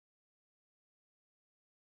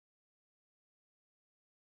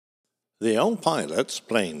The Old Pilot's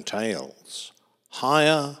Plain Tales.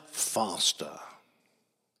 Higher, Faster.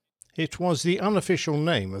 It was the unofficial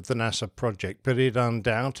name of the NASA project, but it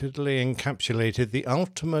undoubtedly encapsulated the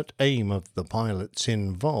ultimate aim of the pilots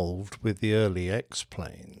involved with the early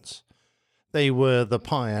X-planes. They were the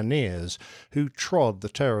pioneers who trod the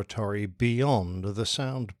territory beyond the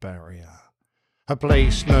sound barrier, a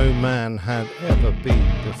place no man had ever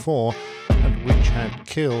been before and which had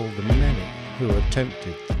killed many who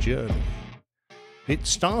attempted the journey. It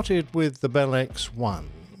started with the Bell X-1,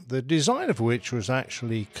 the design of which was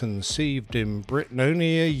actually conceived in Britain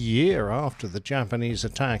only a year after the Japanese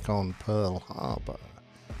attack on Pearl Harbor.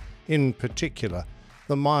 In particular,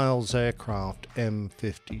 the Miles aircraft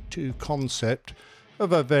M52 concept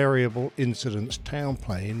of a variable incidence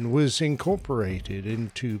tailplane was incorporated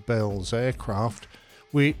into Bell's aircraft,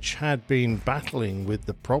 which had been battling with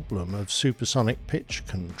the problem of supersonic pitch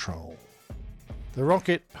control. The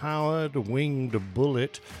rocket-powered winged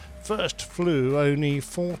bullet first flew only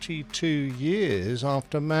 42 years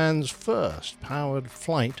after man's first powered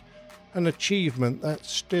flight, an achievement that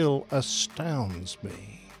still astounds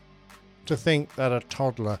me. To think that a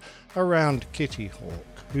toddler around Kitty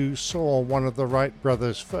Hawk, who saw one of the Wright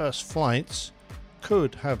brothers' first flights,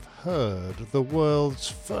 could have heard the world's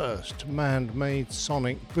first man-made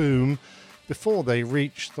sonic boom before they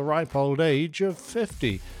reached the ripe old age of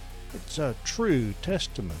 50. It's a true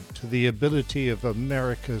testament to the ability of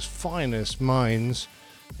America's finest minds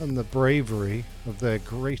and the bravery of their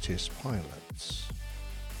greatest pilots.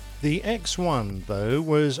 The X-1, though,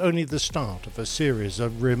 was only the start of a series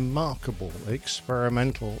of remarkable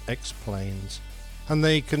experimental X-planes, and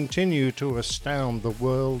they continue to astound the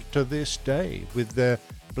world to this day with their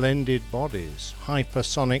blended bodies,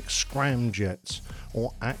 hypersonic scramjets,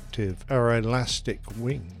 or active aeroelastic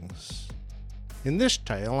wings. In this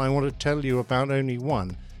tale, I want to tell you about only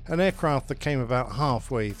one, an aircraft that came about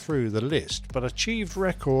halfway through the list, but achieved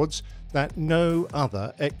records that no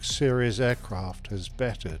other X-series aircraft has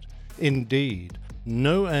bettered. Indeed,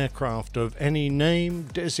 no aircraft of any name,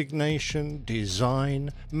 designation, design,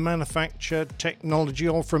 manufacture, technology,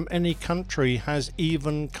 or from any country has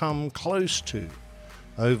even come close to.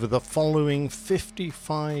 Over the following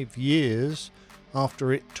 55 years,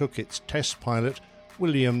 after it took its test pilot,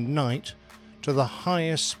 William Knight, to the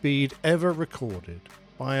highest speed ever recorded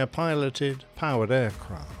by a piloted, powered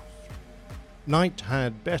aircraft. Knight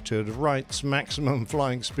had bettered Wright's maximum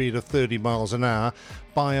flying speed of 30 miles an hour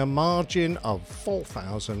by a margin of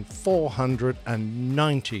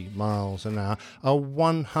 4,490 miles an hour, a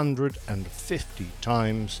 150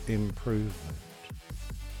 times improvement.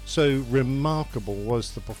 So remarkable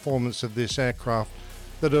was the performance of this aircraft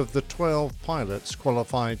that of the 12 pilots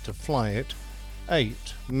qualified to fly it, 8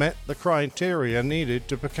 met the criteria needed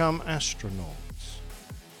to become astronauts.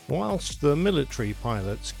 Whilst the military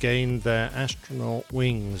pilots gained their astronaut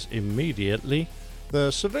wings immediately,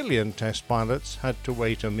 the civilian test pilots had to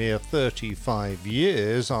wait a mere 35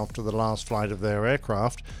 years after the last flight of their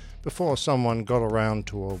aircraft before someone got around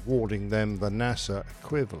to awarding them the NASA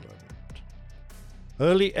equivalent.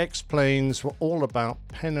 Early X-planes were all about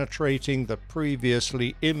penetrating the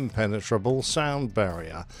previously impenetrable sound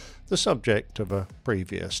barrier, the subject of a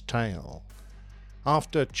previous tale.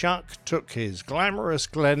 After Chuck took his glamorous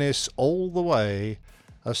Glennis all the way,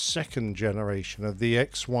 a second generation of the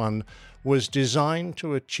X-1 was designed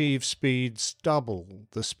to achieve speeds double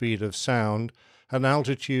the speed of sound and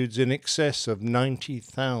altitudes in excess of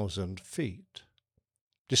 90,000 feet.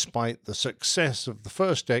 Despite the success of the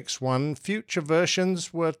first X-1, future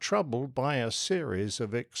versions were troubled by a series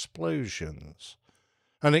of explosions.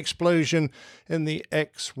 An explosion in the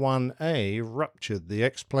X-1A ruptured the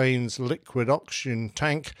X-plane's liquid oxygen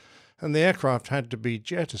tank, and the aircraft had to be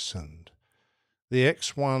jettisoned. The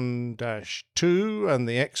X-1-2 and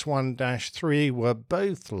the X-1-3 were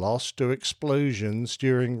both lost to explosions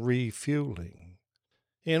during refueling.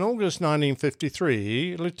 In August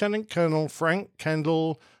 1953, Lieutenant Colonel Frank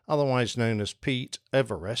Kendall, otherwise known as Pete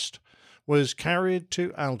Everest, was carried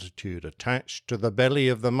to altitude attached to the belly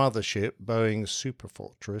of the mothership Boeing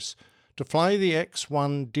Superfortress to fly the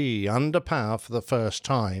X-1D under power for the first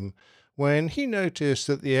time when he noticed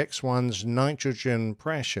that the X-1's nitrogen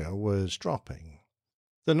pressure was dropping.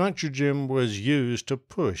 The nitrogen was used to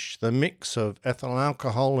push the mix of ethyl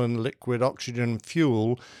alcohol and liquid oxygen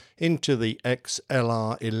fuel into the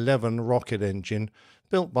XLR-11 rocket engine,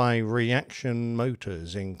 built by Reaction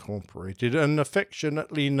Motors Incorporated and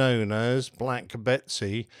affectionately known as Black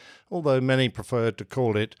Betsy, although many preferred to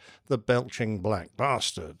call it the Belching Black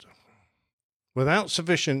Bastard. Without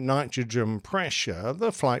sufficient nitrogen pressure,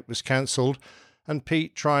 the flight was cancelled and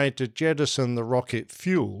Pete tried to jettison the rocket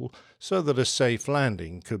fuel so that a safe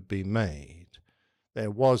landing could be made.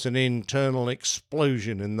 There was an internal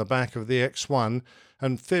explosion in the back of the X-1,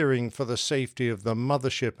 and fearing for the safety of the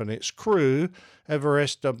mothership and its crew,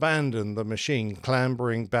 Everest abandoned the machine,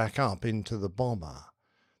 clambering back up into the bomber.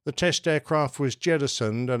 The test aircraft was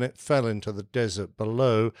jettisoned and it fell into the desert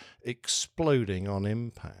below, exploding on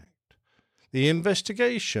impact. The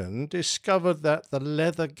investigation discovered that the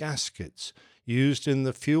leather gaskets used in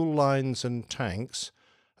the fuel lines and tanks,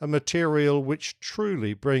 a material which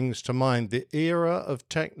truly brings to mind the era of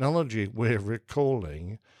technology we're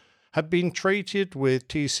recalling, had been treated with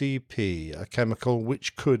TCP, a chemical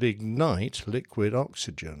which could ignite liquid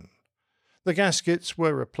oxygen. The gaskets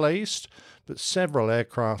were replaced, but several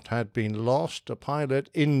aircraft had been lost, a pilot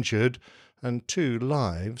injured, and 2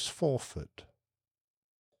 lives forfeit.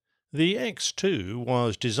 The X-2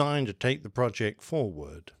 was designed to take the project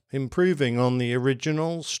forward, improving on the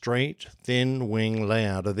original straight, thin wing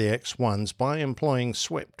layout of the X-1s by employing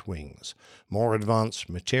swept wings, more advanced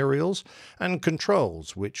materials, and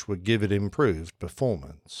controls which would give it improved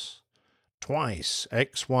performance. Twice,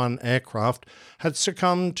 X-1 aircraft had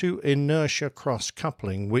succumbed to inertia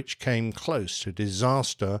cross-coupling, which came close to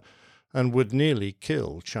disaster and would nearly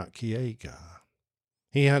kill Chuck Yeager.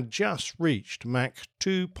 He had just reached Mach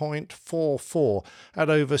 2.44 at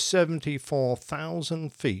over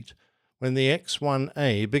 74,000 feet when the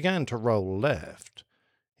X-1A began to roll left.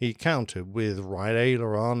 He countered with right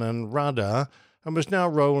aileron and rudder and was now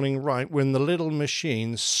rolling right when the little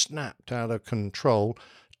machine snapped out of control,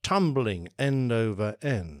 tumbling end over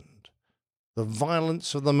end. The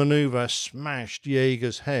violence of the maneuver smashed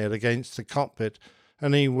Yeager's head against the cockpit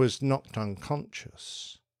and he was knocked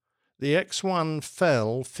unconscious. The X-1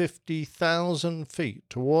 fell 50,000 feet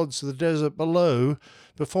towards the desert below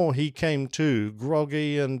before he came to,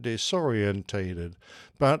 groggy and disorientated,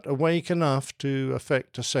 but awake enough to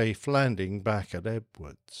effect a safe landing back at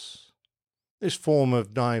Edwards. This form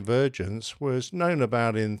of divergence was known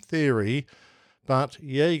about in theory, but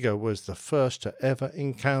Yeager was the first to ever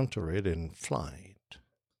encounter it in flight.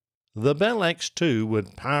 The Bell X-2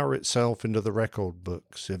 would power itself into the record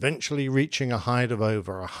books, eventually reaching a height of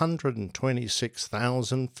over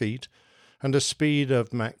 126,000 feet and a speed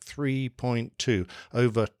of Mach 3.2,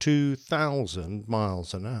 over 2,000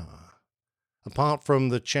 miles an hour. Apart from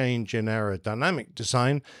the change in aerodynamic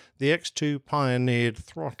design, the X-2 pioneered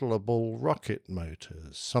throttleable rocket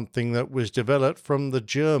motors, something that was developed from the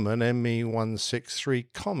German Me-163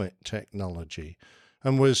 Comet technology,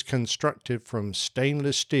 and was constructed from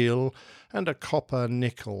stainless steel and a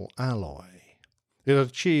copper-nickel alloy. It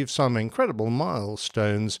achieved some incredible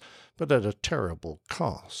milestones, but at a terrible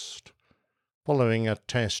cost. Following a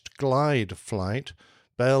test glide flight,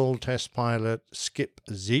 Bell test pilot Skip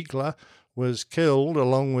Ziegler was killed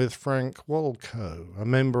along with Frank Wolkow, a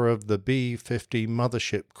member of the B-50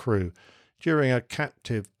 mothership crew, during a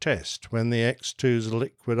captive test when the X-2's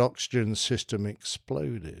liquid oxygen system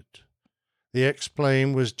exploded. The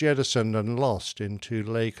X-plane was jettisoned and lost into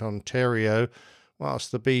Lake Ontario,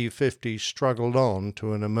 whilst the B-50 struggled on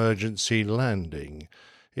to an emergency landing.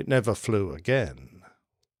 It never flew again.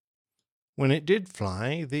 When it did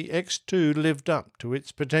fly, the X-2 lived up to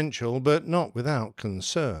its potential, but not without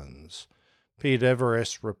concerns. Pete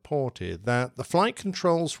Everest reported that the flight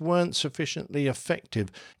controls weren't sufficiently effective,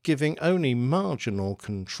 giving only marginal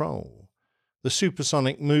control. The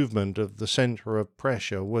supersonic movement of the center of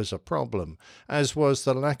pressure was a problem, as was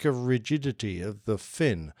the lack of rigidity of the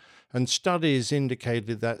fin, and studies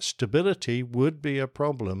indicated that stability would be a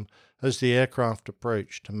problem as the aircraft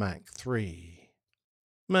approached Mach 3.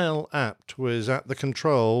 Mel Abt was at the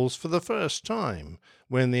controls for the first time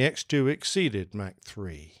when the X-2 exceeded Mach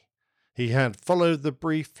 3. He had followed the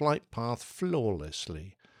brief flight path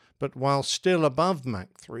flawlessly, but while still above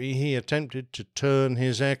Mach 3 he attempted to turn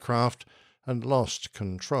his aircraft and lost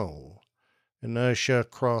control. Inertia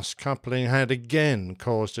cross-coupling had again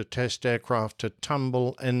caused a test aircraft to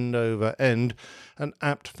tumble end over end, and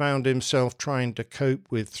Abt found himself trying to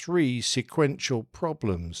cope with 3 sequential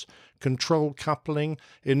problems: control coupling,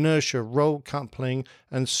 inertia roll coupling,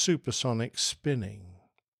 and supersonic spinning.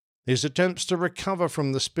 His attempts to recover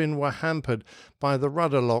from the spin were hampered by the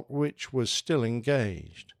rudder lock, which was still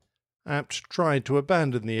engaged. Abt tried to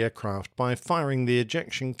abandon the aircraft by firing the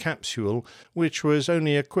ejection capsule, which was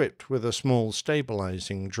only equipped with a small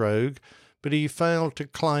stabilizing drogue, but he failed to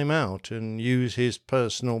climb out and use his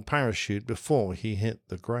personal parachute before he hit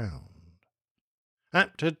the ground.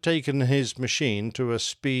 Abt had taken his machine to a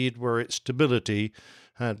speed where its stability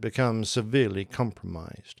had become severely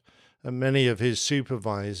compromised, and many of his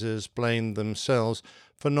supervisors blamed themselves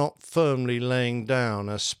for not firmly laying down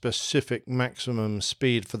a specific maximum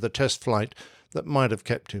speed for the test flight that might have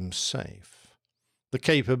kept him safe. The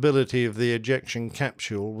capability of the ejection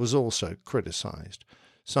capsule was also criticised,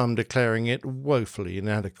 some declaring it woefully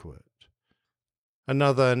inadequate.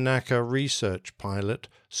 Another NACA research pilot,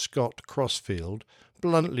 Scott Crossfield,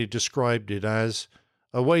 bluntly described it as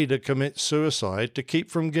a way to commit suicide to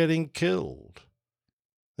keep from getting killed.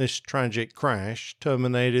 This tragic crash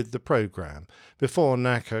terminated the program before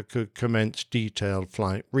NACA could commence detailed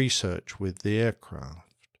flight research with the aircraft.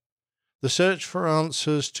 The search for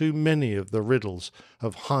answers to many of the riddles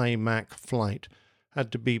of high Mach flight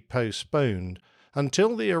had to be postponed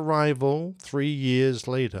until the arrival, 3 years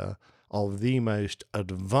later, of the most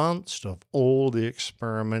advanced of all the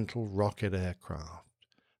experimental rocket aircraft,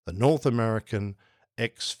 the North American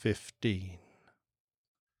X-15.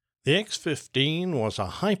 The X-15 was a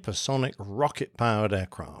hypersonic rocket-powered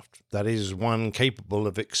aircraft, that is, one capable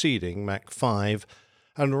of exceeding Mach 5,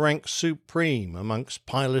 and ranked supreme amongst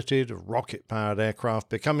piloted rocket-powered aircraft,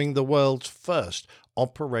 becoming the world's first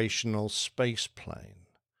operational spaceplane.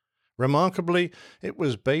 Remarkably, it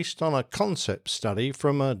was based on a concept study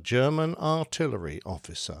from a German artillery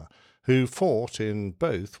officer who fought in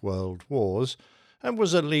both World Wars and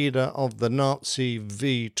was a leader of the Nazi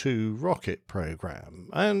V-2 rocket program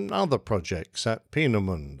and other projects at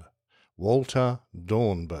Peenemünde, Walter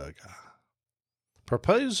Dornberger.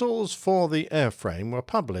 Proposals for the airframe were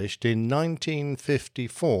published in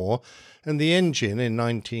 1954 and the engine in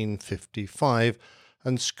 1955,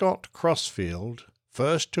 and Scott Crossfield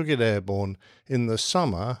first took it airborne in the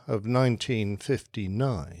summer of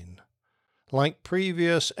 1959. Like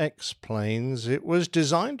previous X-planes, it was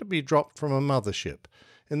designed to be dropped from a mothership,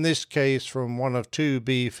 in this case from one of two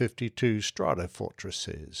B-52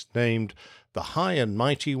 Stratofortresses, named the High and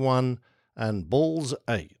Mighty One and Balls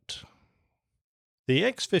 8. The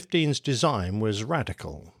X-15's design was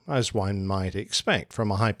radical, as one might expect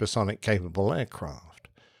from a hypersonic-capable aircraft.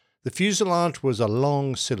 The fuselage was a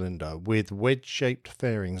long cylinder with wedge-shaped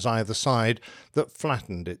fairings either side that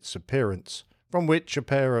flattened its appearance, from which a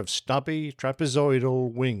pair of stubby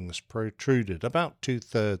trapezoidal wings protruded about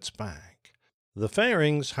 2/3 back. The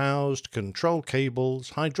fairings housed control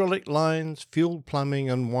cables, hydraulic lines, fuel plumbing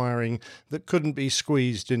and wiring that couldn't be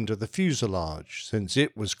squeezed into the fuselage, since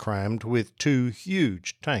it was crammed with two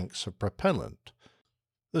huge tanks of propellant.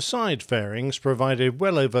 The side fairings provided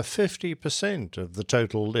well over 50% of the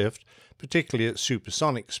total lift, particularly at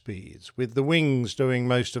supersonic speeds, with the wings doing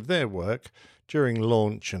most of their work during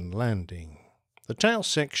launch and landing. The tail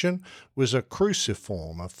section was a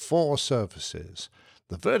cruciform of 4 surfaces.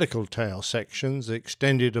 The vertical tail sections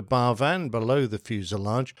extended above and below the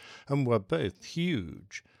fuselage and were both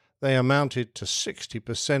huge. They amounted to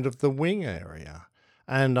 60% of the wing area,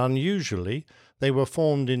 and unusually, they were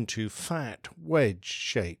formed into fat wedge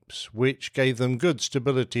shapes, which gave them good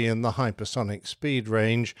stability in the hypersonic speed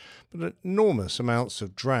range, but enormous amounts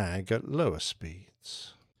of drag at lower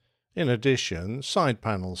speeds. In addition, side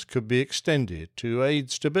panels could be extended to aid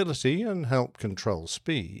stability and help control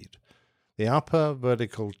speed. The upper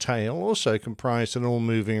vertical tail also comprised an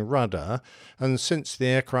all-moving rudder, and since the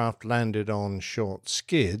aircraft landed on short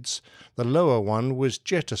skids, the lower one was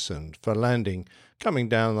jettisoned for landing, coming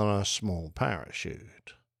down on a small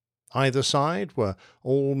parachute. Either side were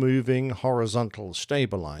all-moving horizontal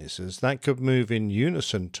stabilizers that could move in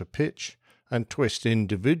unison to pitch and twist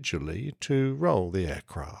individually to roll the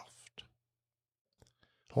aircraft.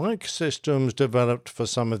 Like systems developed for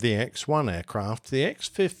some of the X-1 aircraft, the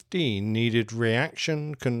X-15 needed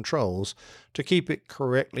reaction controls to keep it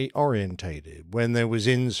correctly orientated when there was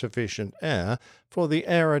insufficient air for the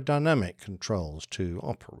aerodynamic controls to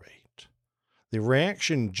operate. The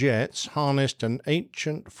reaction jets harnessed an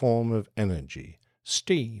ancient form of energy,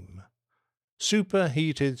 steam.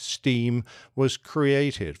 Superheated steam was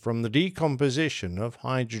created from the decomposition of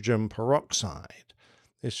hydrogen peroxide.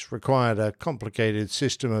 This required a complicated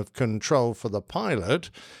system of control for the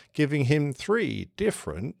pilot, giving him 3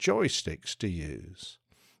 different joysticks to use.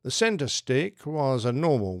 The center stick was a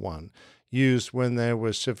normal one, used when there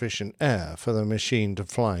was sufficient air for the machine to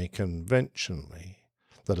fly conventionally.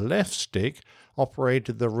 The left stick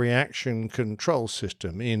operated the reaction control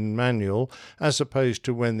system in manual as opposed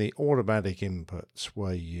to when the automatic inputs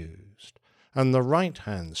were used, and the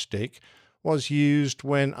right-hand stick was used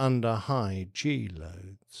when under high G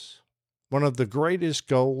loads. One of the greatest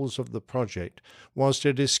goals of the project was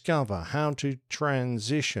to discover how to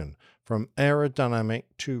transition from aerodynamic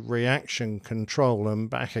to reaction control and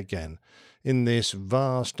back again in this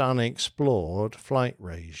vast unexplored flight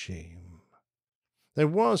regime. There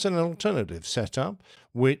was an alternative setup,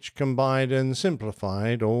 which combined and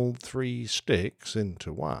simplified all three sticks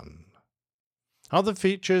into one. Other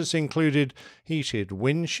features included heated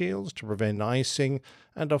windshields to prevent icing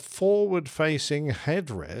and a forward-facing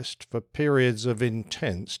headrest for periods of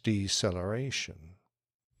intense deceleration.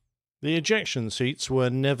 The ejection seats were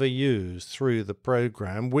never used through the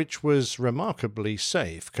program, which was remarkably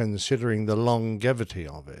safe considering the longevity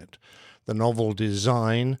of it, the novel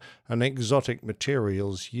design and exotic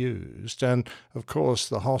materials used, and, of course,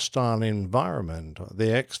 the hostile environment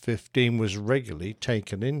the X-15 was regularly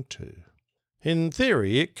taken into. In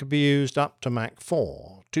theory, it could be used up to Mach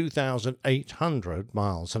 4, 2,800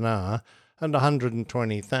 miles an hour, and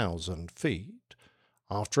 120,000 feet.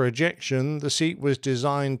 After ejection, the seat was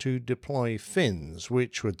designed to deploy fins,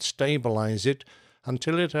 which would stabilize it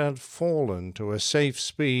until it had fallen to a safe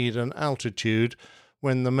speed and altitude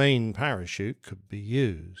when the main parachute could be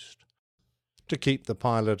used. To keep the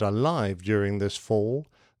pilot alive during this fall,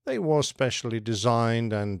 they wore specially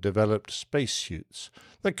designed and developed spacesuits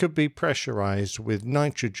that could be pressurized with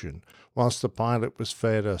nitrogen whilst the pilot was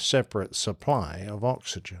fed a separate supply of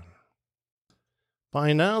oxygen.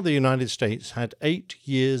 By now, the United States had 8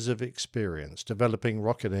 years of experience developing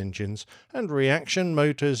rocket engines, and Reaction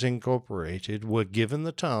Motors Incorporated were given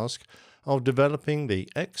the task of developing the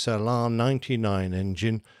XLR-99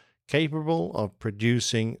 engine capable of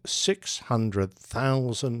producing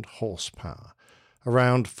 600,000 horsepower,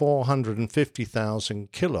 around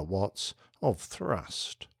 450,000 kilowatts of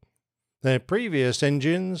thrust. Their previous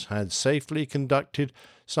engines had safely conducted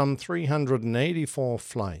some 384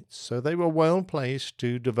 flights, so they were well placed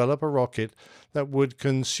to develop a rocket that would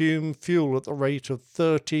consume fuel at the rate of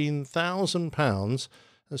 13,000 pounds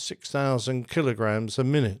or 6,000 kilograms a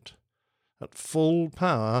minute. At full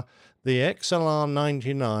power, the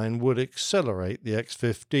XLR-99 would accelerate the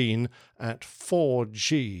X-15 at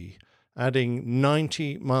 4G, adding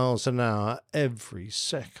 90 miles an hour every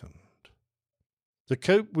second. To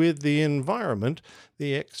cope with the environment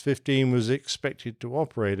the X-15 was expected to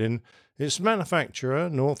operate in, its manufacturer,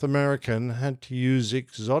 North American, had to use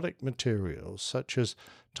exotic materials such as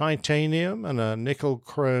titanium and a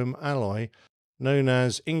nickel-chrome alloy known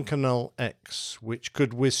as Inconel X, which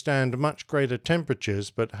could withstand much greater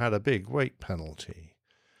temperatures but had a big weight penalty.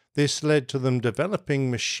 This led to them developing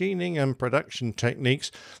machining and production techniques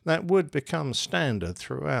that would become standard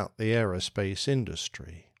throughout the aerospace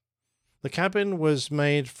industry. The cabin was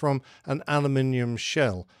made from an aluminium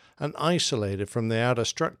shell and isolated from the outer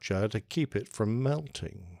structure to keep it from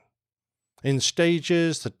melting. In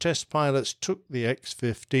stages, the test pilots took the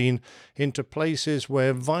X-15 into places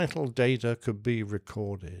where vital data could be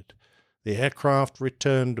recorded. The aircraft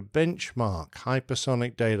returned benchmark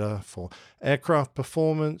hypersonic data for aircraft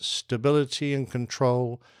performance, stability and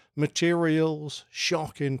control, materials,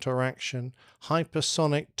 shock interaction,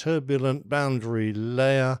 hypersonic turbulent boundary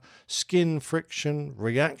layer, skin friction,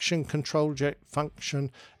 reaction control jet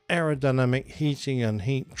function, aerodynamic heating and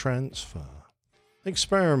heat transfer.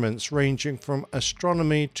 Experiments ranging from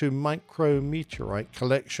astronomy to micrometeorite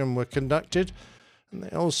collection were conducted, and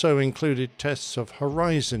they also included tests of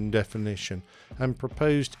horizon definition and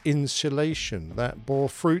proposed insulation that bore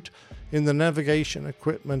fruit in the navigation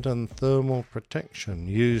equipment and thermal protection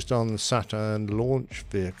used on Saturn launch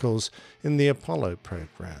vehicles in the Apollo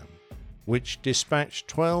program, which dispatched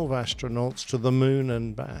 12 astronauts to the moon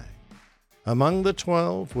and back. Among the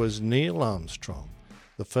 12 was Neil Armstrong,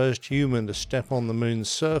 the first human to step on the moon's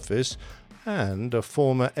surface, and a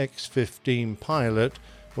former X-15 pilot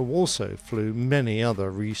who also flew many other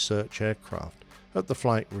research aircraft at the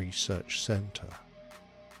Flight Research Center.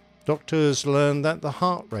 Doctors learned that the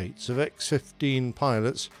heart rates of X-15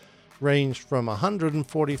 pilots ranged from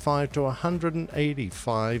 145 to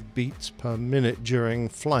 185 beats per minute during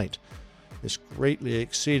flight. This greatly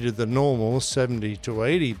exceeded the normal 70 to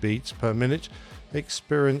 80 beats per minute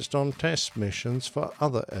experienced on test missions for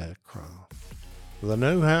other aircraft. The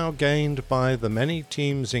know-how gained by the many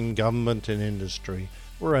teams in government and industry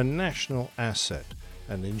were a national asset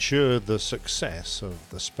and ensured the success of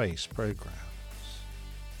the space programs.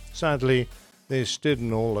 Sadly, this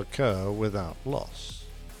didn't all occur without loss.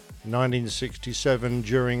 In 1967,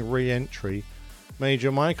 during re-entry,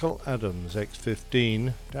 Major Michael Adams'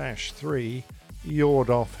 X-15-3 yawed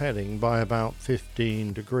off heading by about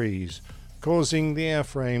 15 degrees, causing the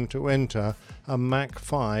airframe to enter a Mach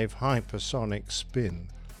 5 hypersonic spin,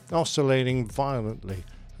 oscillating violently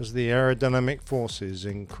as the aerodynamic forces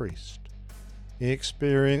increased. He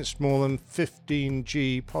experienced more than 15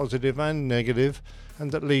 G positive and negative,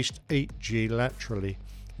 and at least 8 G laterally,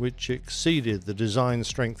 which exceeded the design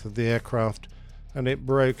strength of the aircraft, and it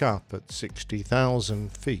broke up at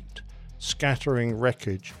 60,000 feet, scattering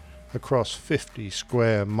wreckage across 50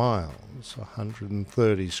 square miles,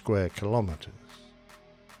 130 square kilometres.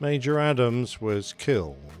 Major Adams was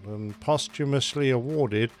killed and posthumously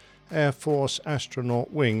awarded Air Force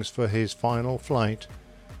astronaut wings for his final flight,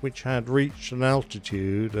 which had reached an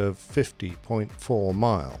altitude of 50.4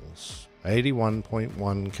 miles,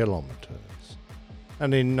 81.1 kilometres.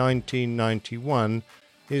 And in 1991,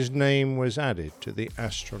 his name was added to the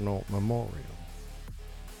Astronaut Memorial.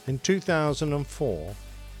 In 2004,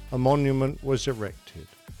 a monument was erected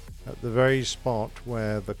at the very spot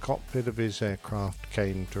where the cockpit of his aircraft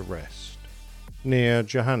came to rest, near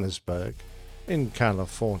Johannesburg in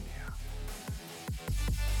California.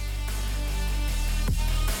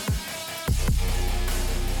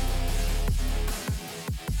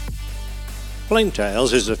 Plane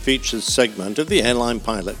Tales is a featured segment of the Airline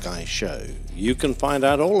Pilot Guy show. You can find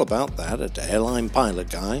out all about that at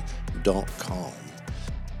airlinepilotguy.com.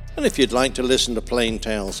 And if you'd like to listen to Plane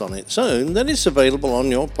Tales on its own, then it's available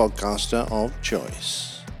on your podcaster of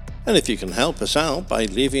choice. And if you can help us out by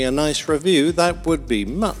leaving a nice review, that would be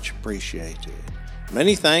much appreciated.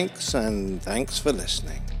 Many thanks, and thanks for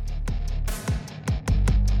listening.